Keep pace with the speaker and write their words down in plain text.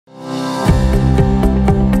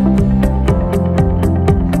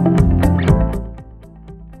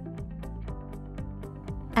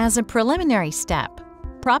As a preliminary step,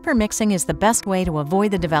 proper mixing is the best way to avoid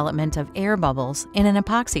the development of air bubbles in an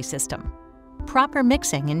epoxy system. Proper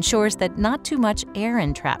mixing ensures that not too much air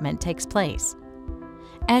entrapment takes place.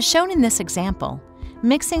 As shown in this example,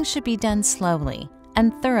 mixing should be done slowly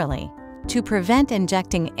and thoroughly to prevent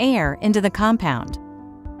injecting air into the compound.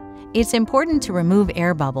 It's important to remove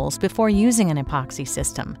air bubbles before using an epoxy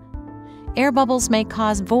system. Air bubbles may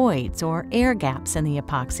cause voids or air gaps in the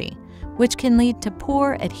epoxy, which can lead to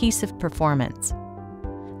poor adhesive performance.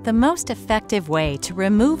 The most effective way to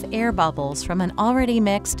remove air bubbles from an already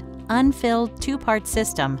mixed, unfilled two-part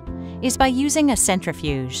system is by using a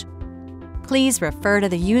centrifuge. Please refer to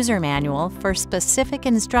the user manual for specific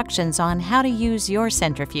instructions on how to use your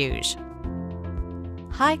centrifuge.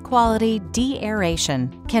 High-quality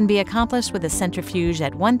de-aeration can be accomplished with a centrifuge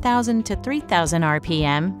at 1,000 to 3,000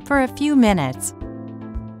 RPM for a few minutes.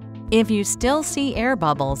 If you still see air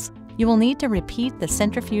bubbles, you will need to repeat the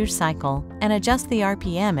centrifuge cycle and adjust the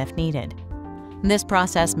RPM if needed. This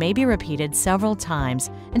process may be repeated several times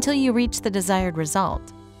until you reach the desired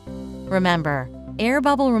result. Remember, air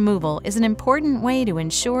bubble removal is an important way to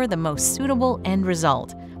ensure the most suitable end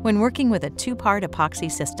result when working with a two-part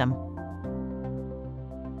epoxy system.